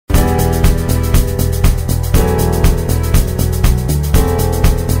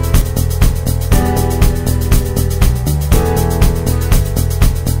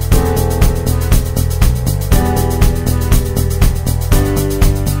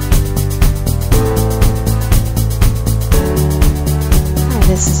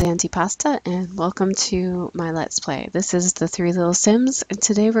Auntie Pasta, and welcome to my Let's Play. This is the Three Little Sims, and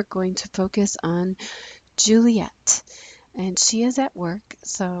today we're going to focus on Juliette. And she is at work,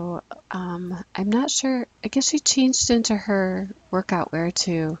 so I'm not sure. I guess she changed into her workout wear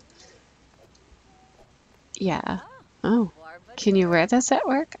too. Yeah. Oh, can you wear this at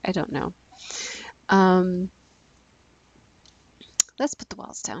work? I don't know. Let's put the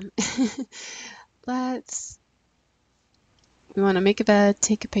walls down. We want to make a bed,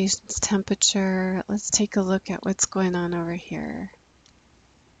 take a patient's temperature. Let's take a look at what's going on over here.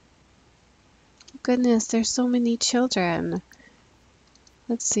 Goodness, there's so many children.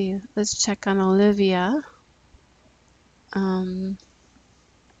 Let's see. Let's check on Olivia.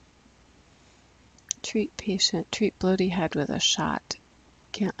 Treat patient. Treat bloody head with a shot.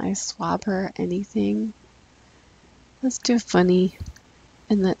 Can't I swab her? Anything? Let's do funny.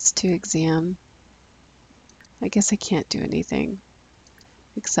 And let's do exam. I guess I can't do anything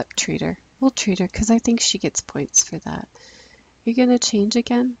except treat her. We'll treat her because I think she gets points for that. You're going to change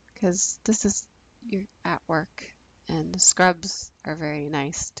again? Because you're at work and the scrubs are very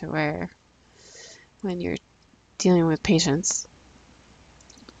nice to wear when you're dealing with patients.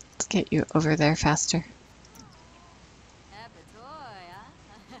 Let's get you over there faster.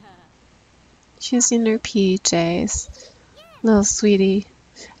 She's in her PJs. Little sweetie.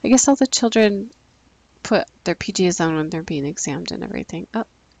 I guess all the children put their PJs on when they're being examined and everything. Oh,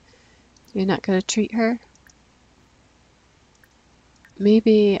 you're not going to treat her?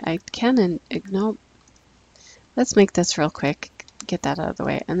 Maybe I can no. Let's make this real quick. Get that out of the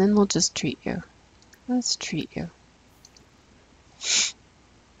way, and then we'll just treat you. Let's treat you.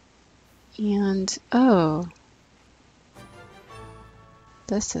 And, oh.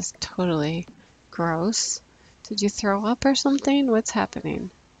 This is totally gross. Did you throw up or something? What's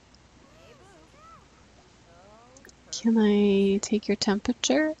happening? Can I take your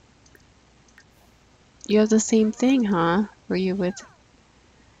temperature? You have the same thing, huh? Were you with...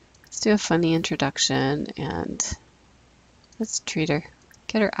 Let's do a funny introduction and let's treat her.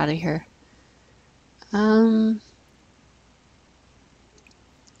 Get her out of here. And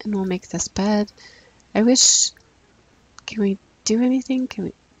we'll make this bed. I wish... Can we do anything?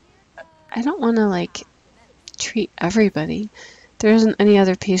 I don't want to, like, treat everybody. There isn't any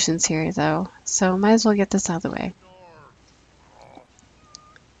other patients here, though, so might as well get this out of the way.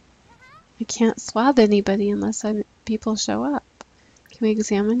 I can't swab anybody unless people show up. Can we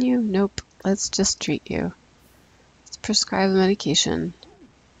examine you? Nope. Let's just treat you. Let's prescribe a medication.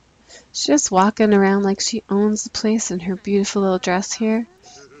 She's just walking around like she owns the place in her beautiful little dress here.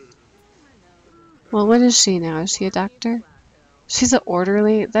 Well, what is she now? Is she a doctor? She's an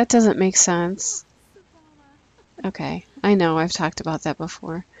orderly? That doesn't make sense. Okay, I know. I've talked about that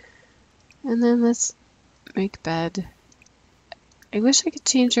before. And then let's make bed. I wish I could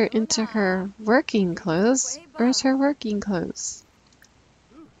change her into her working clothes. Where's her working clothes?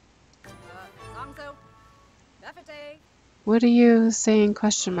 What are you saying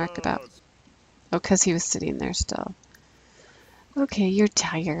question mark about? Oh, because he was sitting there still. Okay, you're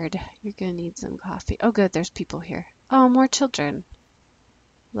tired. You're going to need some coffee. Oh, good, there's people here. Oh, more children.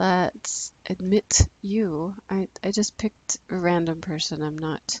 Let's admit you. I just picked a random person. I'm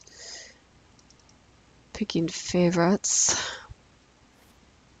not picking favorites.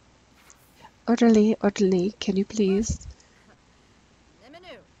 Orderly, can you please?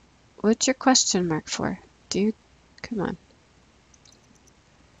 What's your question mark for? Dude, come on.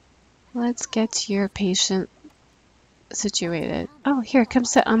 Let's get your patient situated. Oh, here, come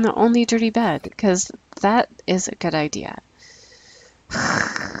sit on the only dirty bed, because that is a good idea.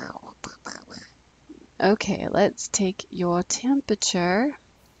 Okay, let's take your temperature.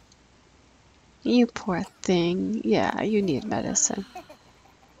 You poor thing. Yeah, you need medicine.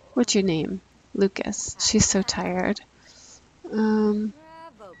 What's your name? Lucas. She's so tired.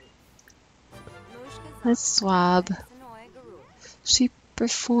 Let's swab. She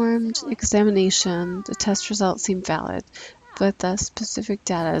performed examination. The test results seem valid, but the specific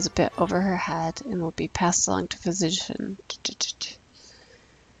data is a bit over her head and will be passed along to physician.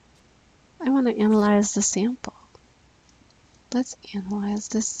 I want to analyze the sample. Let's analyze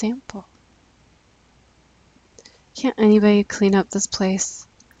this sample. Can't anybody clean up this place?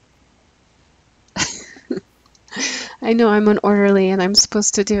 I know I'm an orderly and I'm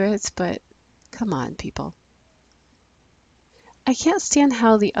supposed to do it, but come on, people. I can't stand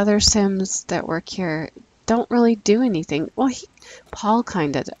how the other Sims that work here don't really do anything. Well, Paul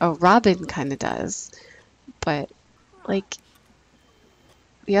kind of, oh, Robin kind of does. But, like,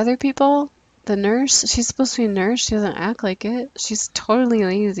 the other people, the nurse, she's supposed to be a nurse. She doesn't act like it. She's totally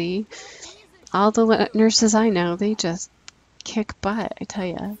lazy. All the nurses I know, they just kick butt, I tell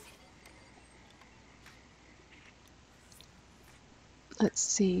you. let's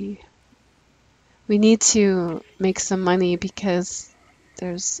see. We need to make some money because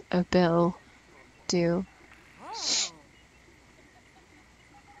there's a bill due.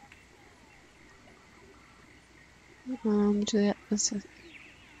 Juliette,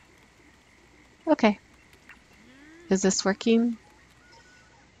 okay. Is this working?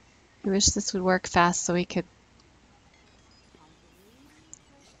 I wish this would work fast so we could.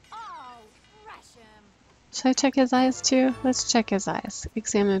 Should I check his eyes too? Let's check his eyes.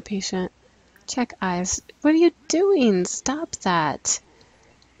 Examine patient. Check eyes. What are you doing? Stop that.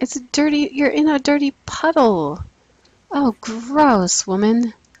 It's a dirty, you're in a dirty puddle. Oh, gross,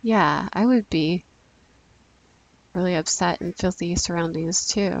 woman. Yeah, I would be really upset in filthy surroundings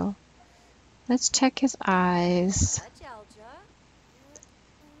too. Let's check his eyes.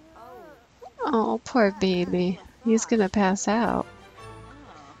 Oh, poor baby. He's gonna pass out.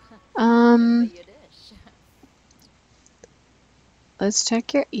 Let's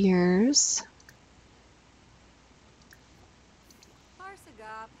check your ears.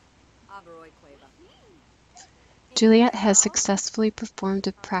 Juliette has successfully performed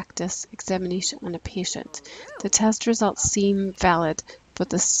a practice examination on a patient. The test results seem valid, but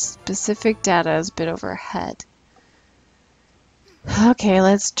the specific data is a bit over her head. Okay,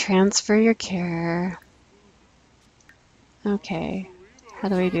 let's transfer your care. Okay, how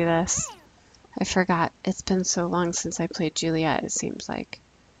do we do this? I forgot. It's been so long since I played Juliette, it seems like.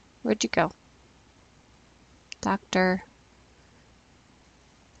 Where'd you go? Doctor.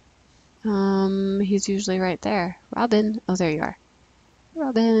 He's usually right there. Robin. Oh, there you are.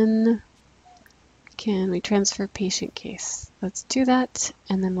 Robin. Can we transfer patient case? Let's do that,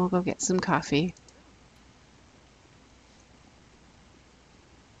 and then we'll go get some coffee.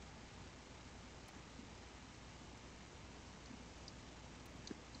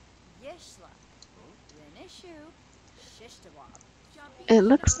 It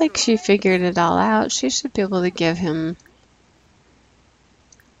looks like she figured it all out. She should be able to give him...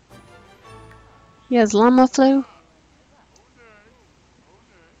 He has llama flu?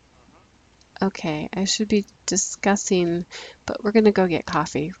 Okay, I should be discussing, but we're gonna go get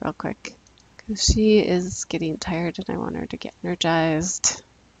coffee real quick. Because she is getting tired and I want her to get energized.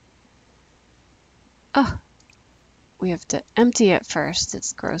 Oh, we have to empty it first.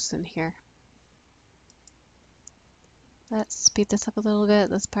 It's gross in here. Let's speed this up a little bit.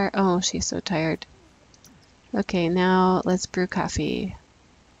 This part, oh, she's so tired. Okay, now let's brew coffee.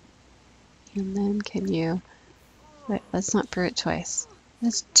 And then can you, wait, let's not brew it twice.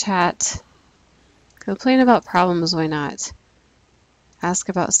 Let's chat. Complain about problems, why not? Ask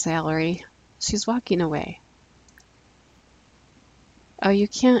about salary. She's walking away. Oh, you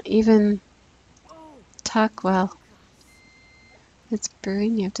can't even talk well. It's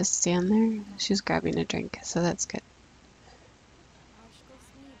brewing, you have to stand there. She's grabbing a drink, so that's good.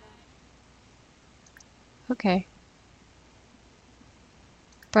 Okay.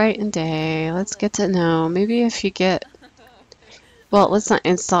 Bright and day. Let's get to know. Maybe if you get... Well, let's not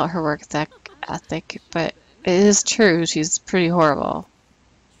insult her work ethic, but it is true. She's pretty horrible.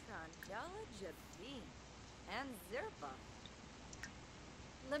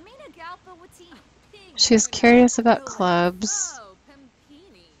 She's curious about clubs.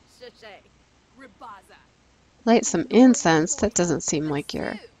 Light some incense. That doesn't seem like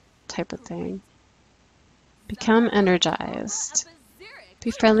your type of thing. Become energized.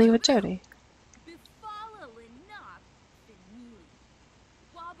 Be friendly with Jody.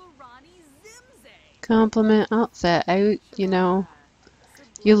 Compliment outfit. You know,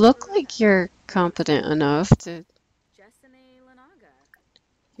 you look like you're competent enough to...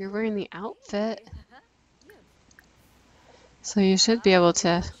 You're wearing the outfit. So you should be able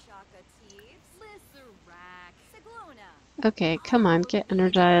to... Okay, come on, get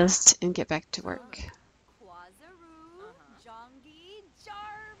energized and get back to work.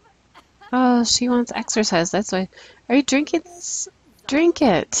 Oh, she wants exercise. That's why. Are you drinking this? Drink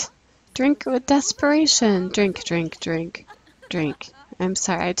it. Drink with desperation. Drink, drink, drink, drink. I'm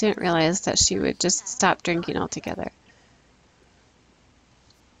sorry, I didn't realize that she would just stop drinking altogether.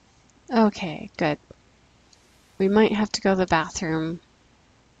 Okay, good. We might have to go to the bathroom.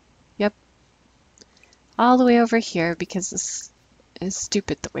 Yep. All the way over here because this is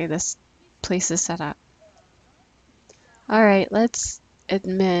stupid the way this place is set up. Alright, let's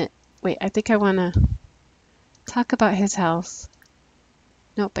admit... Wait, I think I want to talk about his health.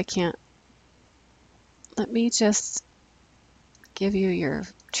 Nope, I can't. Let me just give you your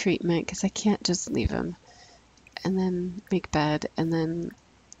treatment because I can't just leave him. And then make bed and then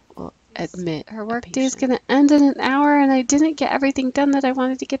we'll admit her workday is going to end in an hour and I didn't get everything done that I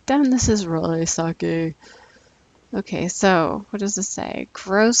wanted to get done. This is really sucky. Okay, so what does this say?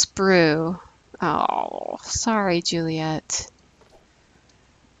 Gross brew. Oh, sorry, Juliette.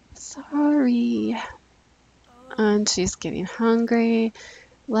 Sorry. And she's getting hungry.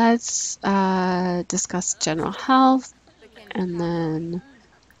 Let's discuss general health, and then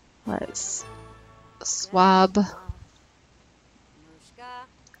let's swab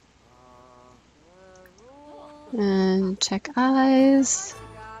and check eyes.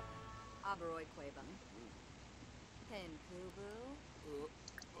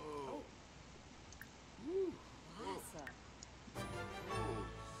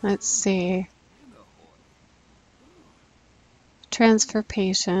 Let's see. Transfer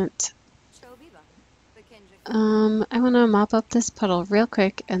patient. I want to mop up this puddle real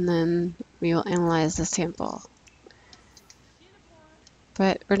quick and then we will analyze the sample.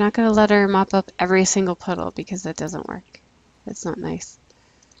 But we're not going to let her mop up every single puddle because that doesn't work. That's not nice.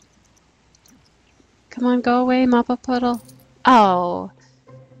 Come on, go away, mop up puddle. Oh.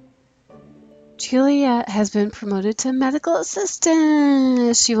 Juliette has been promoted to medical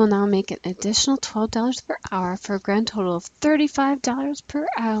assistant. She will now make an additional $12 per hour for a grand total of $35 per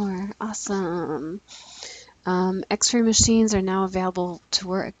hour. Awesome. X-ray machines are now available to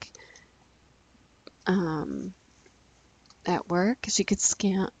work. At work, she could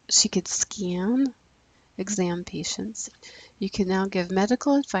scan exam patients. You can now give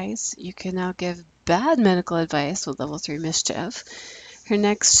medical advice. You can now give bad medical advice with level 3 mischief. Her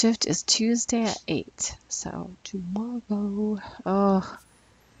next shift is Tuesday at 8. So tomorrow. Oh,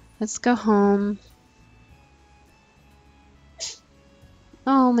 let's go home.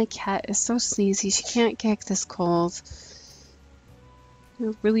 Oh, my cat is so sneezy. She can't kick this cold.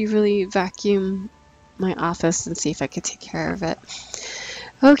 I'll really vacuum my office and see if I could take care of it.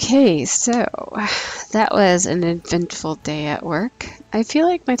 Okay, so that was an eventful day at work. I feel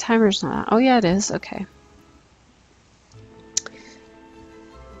like my timer's not on. Oh yeah, it is. Okay.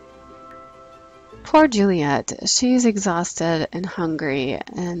 Poor Juliette. She's exhausted and hungry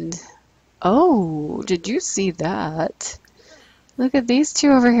and... Oh, did you see that? Look at these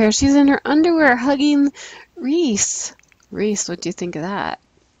two over here. She's in her underwear hugging Reese. Reese, what do you think of that?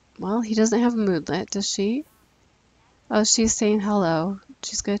 Well, he doesn't have a moodlet, does she? Oh, she's saying hello.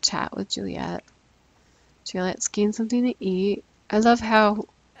 She's going to chat with Juliette. Juliette's getting something to eat. I love how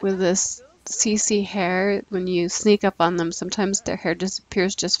with this CC hair, when you sneak up on them, sometimes their hair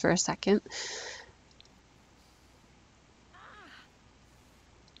disappears just for a second.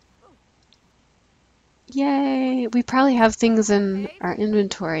 Yay! We probably have things in our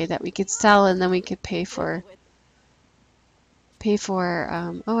inventory that we could sell and then we could pay for,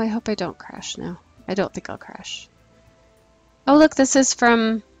 oh, I hope I don't crash now. I don't think I'll crash. Oh, look, this is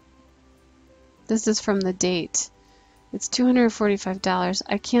from the date. It's $245.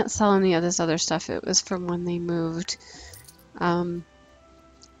 I can't sell any of this other stuff. It was from when they moved.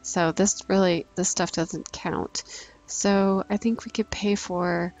 So this stuff doesn't count. So I think we could pay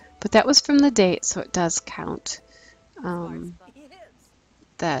for, but that was from the date, so it does count.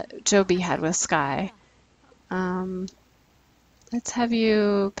 That Joby had with Sky. Let's have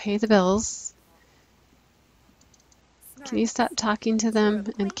you pay the bills. Can you stop talking to them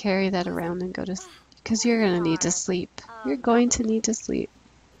and carry that around and go to, because you're going to need to sleep. You're going to need to sleep.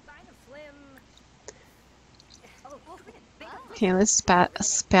 Okay, let's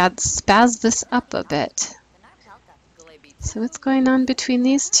spaz this up a bit. So what's going on between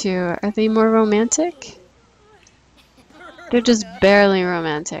these two? Are they more romantic? They're just barely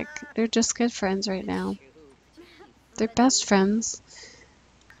romantic. They're just good friends right now. They're best friends.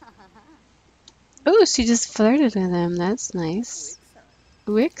 Oh, she just flirted with him. That's nice.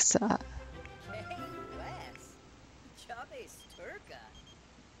 Wixa.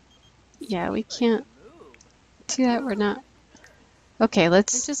 Yeah, we can't do that. We're not. Okay,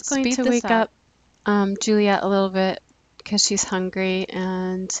 let's just going to wake up Juliette a little bit because she's hungry,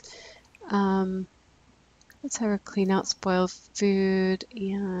 and let's have her clean out spoiled food,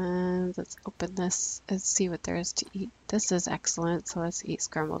 and let's open this and see what there is to eat. This is excellent, so let's eat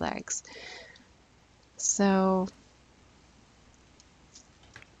scrambled eggs. So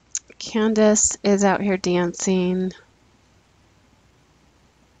Candace is out here dancing.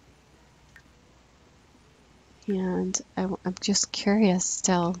 And I'm just curious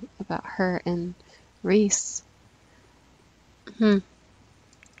still about her and Reese. How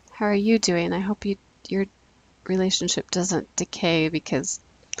are you doing? I hope your relationship doesn't decay because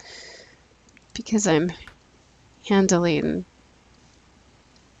I'm handling.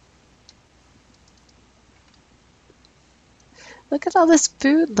 Look at all this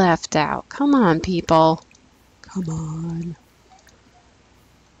food left out. Come on, people. Come on.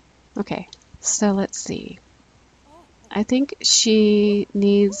 Okay, so let's see. I think she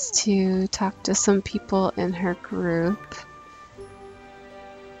needs to talk to some people in her group.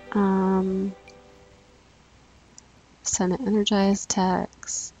 Send an energized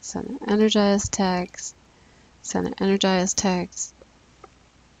text, send an energized text, send an energized text.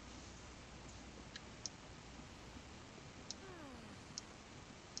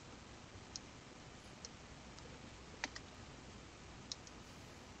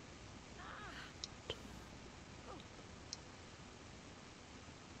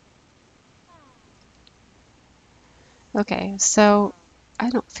 Okay, so I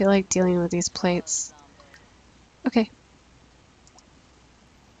don't feel like dealing with these plates. Okay.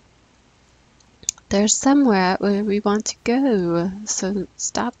 There's somewhere where we want to go, so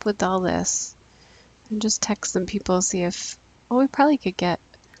stop with all this. And just text some people, see if... Well, we probably could get...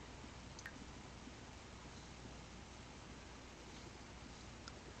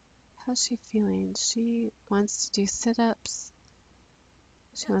 How's she feeling? She wants to do sit-ups.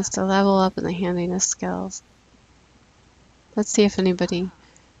 She wants to level up in the handiness skills. Let's see if anybody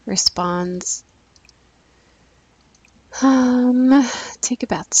responds. Take a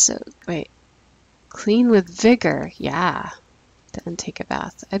bath. So, wait. Clean with vigor. Yeah. Then take a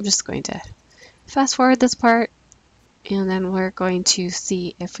bath. I'm just going to fast forward this part, and then we're going to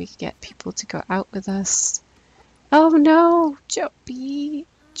see if we can get people to go out with us. Oh no, Joby,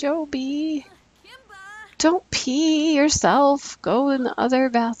 Joby, don't pee yourself. Go in the other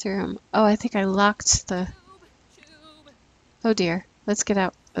bathroom. Oh, I think I locked the... Oh dear, let's get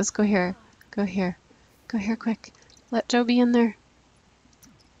out. Let's go here. Go here. Go here quick. Let Joby in there.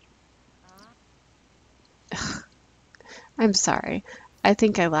 Ugh. I'm sorry. I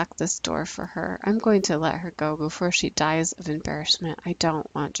think I locked this door for her. I'm going to let her go before she dies of embarrassment. I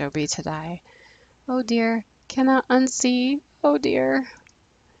don't want Joby to die. Oh dear. Cannot unsee. Oh dear.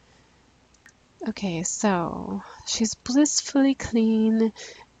 Okay, so she's blissfully clean.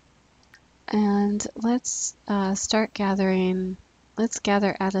 And let's start gathering. Let's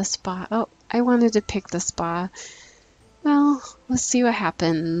gather at a spa. Oh, I wanted to pick the spa. Well, let's see what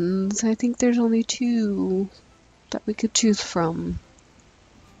happens. I think there's only 2 that we could choose from.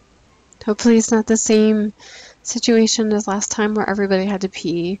 Hopefully it's not the same situation as last time where everybody had to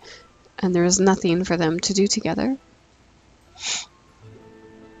pee and there was nothing for them to do together.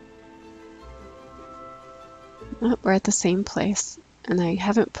 Oh, we're at the same place and I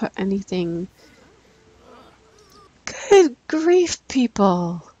haven't put anything. Good grief,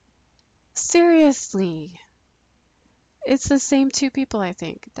 people! Seriously! It's the same 2 people, I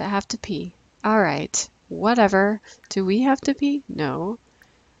think, that have to pee. Alright, whatever. Do we have to pee? No.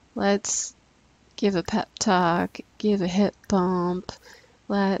 Let's give a pep talk, give a hip bump.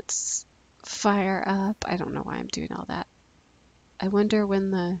 Let's fire up. I don't know why I'm doing all that. I wonder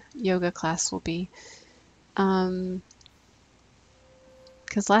when the yoga class will be. Because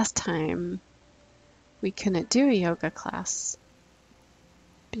last time we couldn't do a yoga class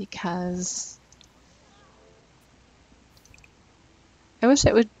because I wish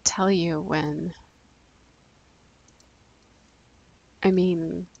it would tell you when. I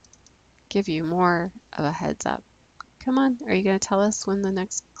mean, give you more of a heads up. Come on, are you going to tell us when the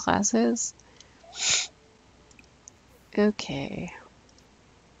next class is? Okay.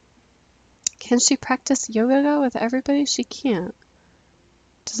 Can she practice yoga with everybody? She can't.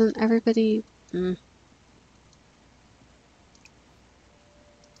 Doesn't everybody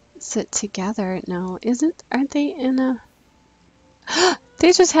sit together? No, aren't they in a...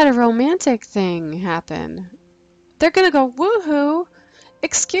 They just had a romantic thing happen. They're gonna go woohoo!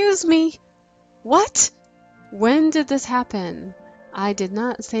 Excuse me! What? When did this happen? I did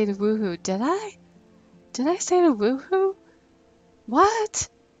not say to woohoo, did I? Did I say to woohoo? What?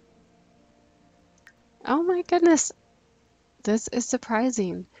 Oh my goodness. This is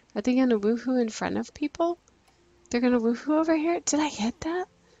surprising. Are they gonna woohoo in front of people? They're gonna woohoo over here? Did I hit that?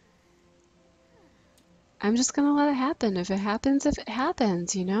 I'm just gonna let it happen. If it happens, if it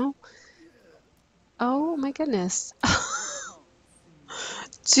happens, you know? Oh my goodness.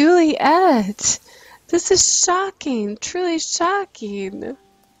 Juliette! This is shocking, truly shocking.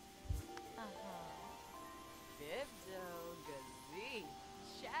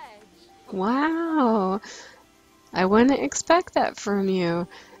 Wow. I wouldn't expect that from you.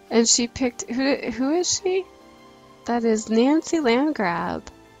 And she picked, who is she? That is Nancy Landgrab.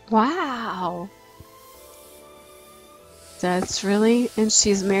 Wow. That's really, and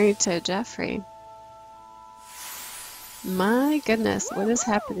she's married to Jeffrey. My goodness, what is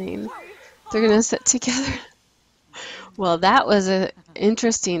happening? They're gonna sit together. Well, that was an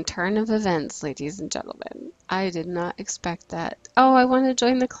interesting turn of events, ladies and gentlemen. I did not expect that. Oh, I want to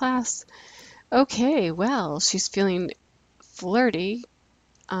join the class. Okay, well, she's feeling flirty.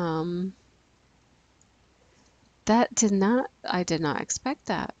 I did not expect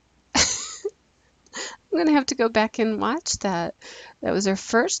that. I'm gonna have to go back and watch that. That was her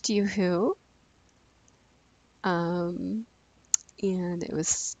first Yoo-hoo. And it was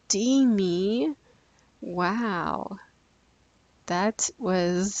steamy. Wow. That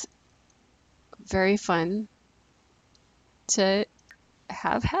was very fun to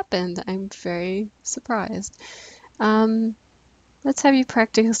have happened. I'm very surprised. Let's have you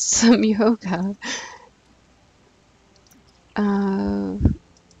practice some yoga.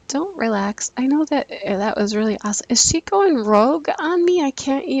 Don't relax. I know that was really awesome. Is she going rogue on me? I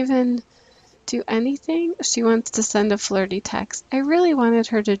can't even do anything. She wants to send a flirty text. I really wanted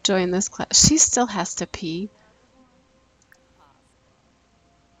her to join this class. She still has to pee.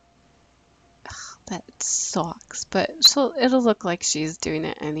 Ugh, that sucks, but it'll look like she's doing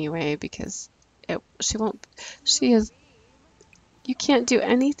it anyway because she won't. She is. You can't do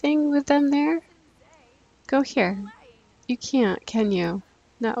anything with them there? Go here. You can't, can you?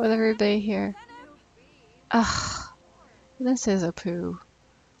 Not with everybody here. Ugh, this is a poo.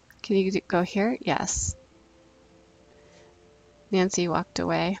 Can you go here? Yes. Nancy walked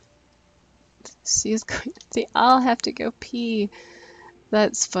away. She's going. They all have to go pee.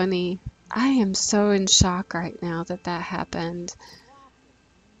 That's funny. I am so in shock right now that happened.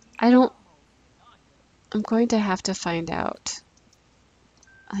 I'm going to have to find out.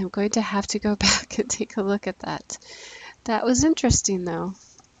 I'm going to have to go back and take a look at that. That was interesting, though.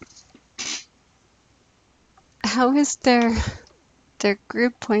 How is their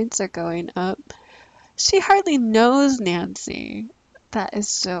group points are going up? She hardly knows Nancy. That is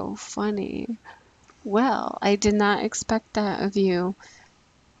so funny. Well, I did not expect that of you.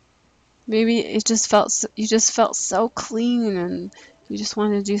 Maybe you just felt so clean and you just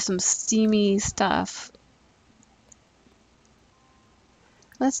wanted to do some steamy stuff.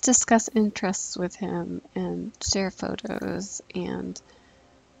 Let's discuss interests with him and share photos and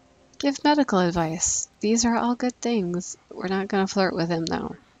give medical advice. These are all good things. We're not going to flirt with him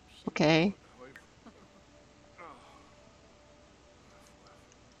though. Okay?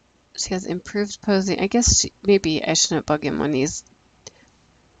 She has improved posing. I guess maybe I shouldn't bug him when he's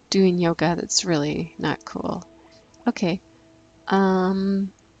doing yoga. That's really not cool. Okay.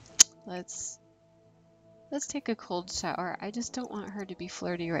 Let's take a cold shower. I just don't want her to be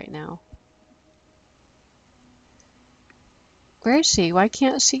flirty right now. Where is she? Why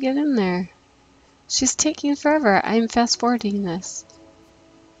can't she get in there? She's taking forever. I'm fast forwarding this.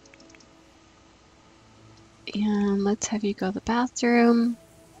 And let's have you go to the bathroom.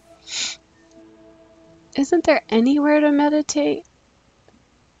 Isn't there anywhere to meditate?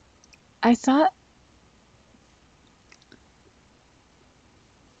 I thought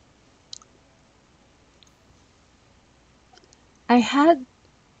I had.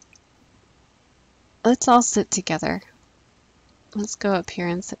 Let's all sit together. Let's go up here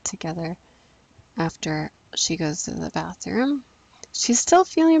and sit together after she goes to the bathroom. She's still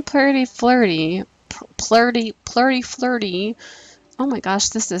feeling flirty. Oh my gosh,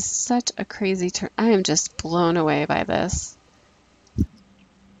 this is such a crazy turn. I am just blown away by this.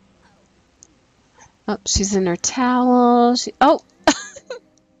 Oh, she's in her towel.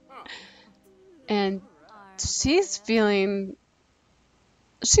 And she's very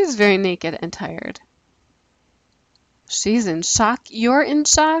naked and tired. She's in shock. You're in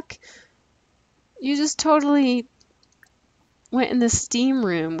shock? You just totally went in the steam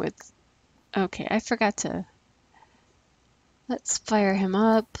room with... Okay, I forgot to... Let's fire him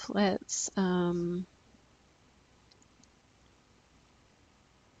up. Let's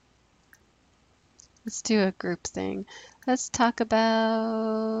do a group thing. Let's talk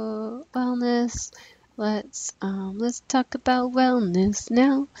about wellness. Let's talk about wellness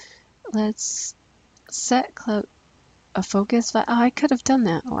now. Let's set a focus. Oh, I could have done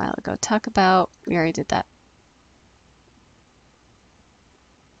that a while ago. Talk about. We already did that.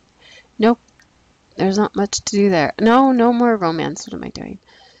 Nope. There's not much to do there. No more romance. What am I doing?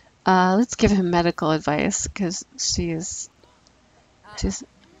 Let's give him medical advice because she's.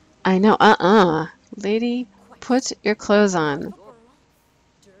 I know. Lady, put your clothes on.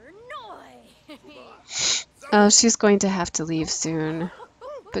 Oh, she's going to have to leave soon.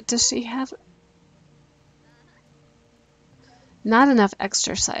 But does she have... Not enough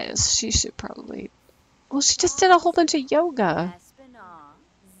exercise. She should probably... Well, she just did a whole bunch of yoga.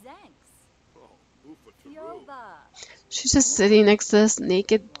 She's just sitting next to this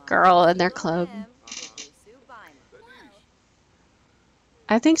naked girl in their club.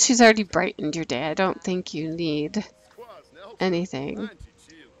 I think she's already brightened your day. I don't think you need anything.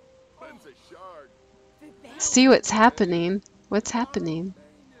 See what's happening. What's happening?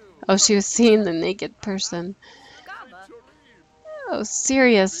 Oh, she was seeing the naked person. Oh,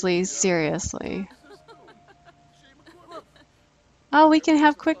 seriously, seriously. Oh, we can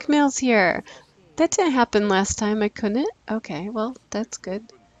have quick meals here. That didn't happen last time. I couldn't. Okay, well, that's good.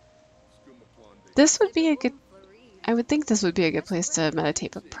 This would be a good, I would think this would be a good place to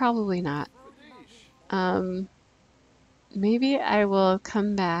meditate, but probably not. Um, Maybe I will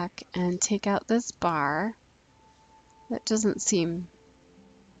come back and take out this bar. That doesn't seem,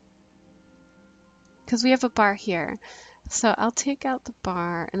 because we have a bar here. So I'll take out the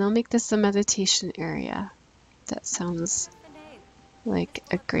bar and I'll make this a meditation area. That sounds like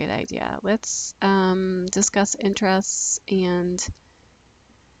a great idea. Let's discuss interests and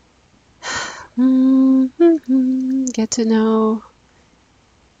get to know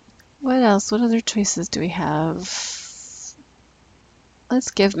what else. What other choices do we have?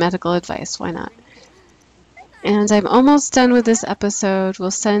 Let's give medical advice. Why not? And I'm almost done with this episode.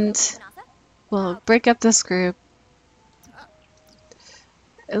 We'll break up this group.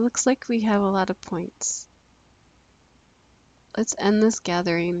 It looks like we have a lot of points. Let's end this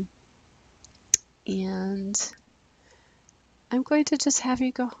gathering. And I'm going to just have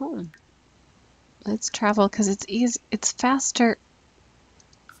you go home. Let's travel because it's easy. It's faster.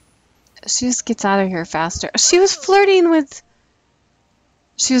 She just gets out of here faster. She was flirting with.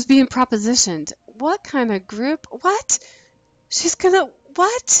 She was being propositioned. What kind of group? What? She's gonna.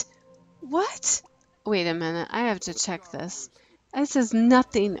 What? What? Wait a minute. I have to check this. It says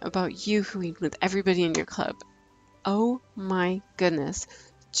nothing about you hooing with everybody in your club. Oh my goodness.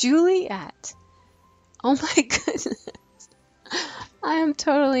 Juliette. Oh my goodness. I am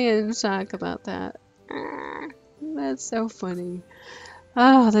totally in shock about that. That's so funny.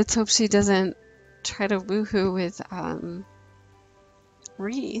 Oh, let's hope she doesn't try to woohoo with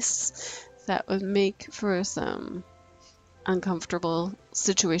Reese. That would make for some uncomfortable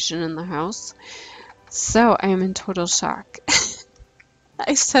situation in the house. So I am in total shock.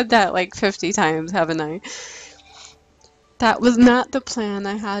 I said that like 50 times, haven't I? That was not the plan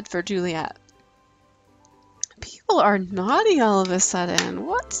I had for Juliette. People are naughty all of a sudden.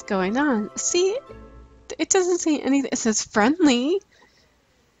 What's going on? See, it doesn't say anything. It says friendly.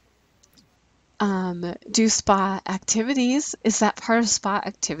 Do spa activities. Is that part of spa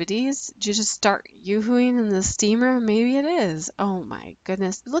activities? Did you just start yoo-hooing in the steamer? Maybe it is. Oh my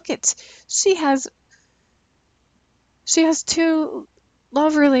goodness. Look at, she has 2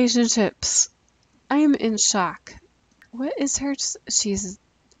 love relationships. I am in shock. What is her, she's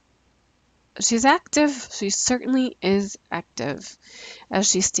active. She certainly is active as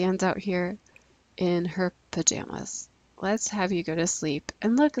she stands out here in her pajamas. Let's have you go to sleep.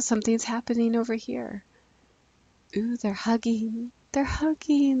 And look, something's happening over here. Ooh, they're hugging. They're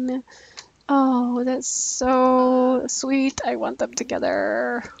hugging. Oh, that's so sweet. I want them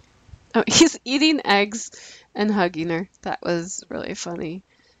together. Oh, he's eating eggs and hugging her. That was really funny.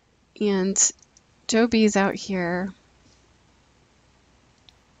 And Joby's out here.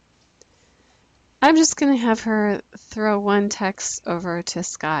 I'm just going to have her throw one text over to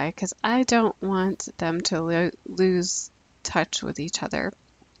Sky because I don't want them to lose touch with each other.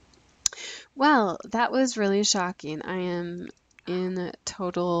 Well, that was really shocking. I am in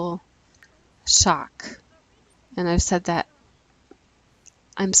total shock. And I've said that.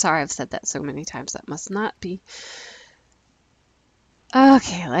 I'm sorry I've said that so many times. That must not be.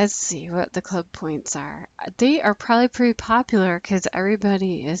 Okay, let's see what the club points are. They are probably pretty popular because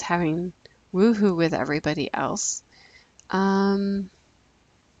everybody is having woohoo with everybody else. Do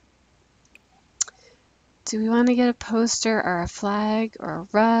we want to get a poster or a flag or a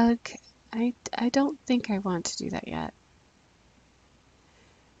rug? I don't think I want to do that yet.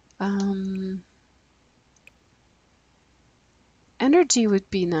 Energy would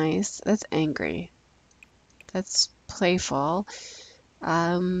be nice. That's angry. That's playful.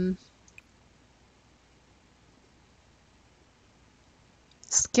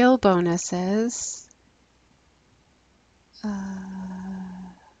 Skill bonuses.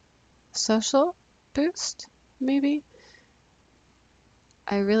 Social boost, maybe?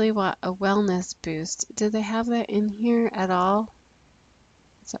 I really want a wellness boost. Do they have that in here at all?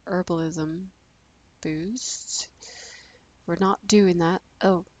 It's a herbalism boost. We're not doing that.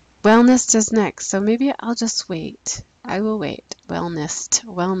 Oh, wellness is next, so maybe I'll just wait. I will wait.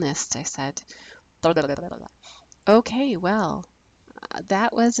 Wellness, I said. Okay, well,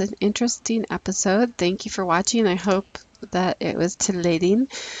 that was an interesting episode. Thank you for watching. I hope that it was titillating.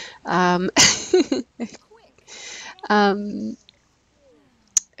 Who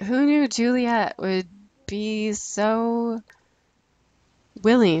knew Juliette would be so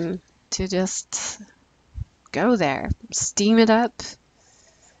willing to just go there, steam it up.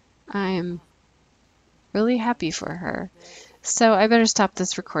 I'm really happy for her. So I better stop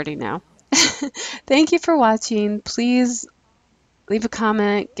this recording now. Thank you for watching. Please leave a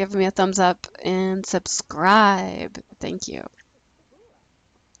comment, give me a thumbs up, and subscribe. Thank you.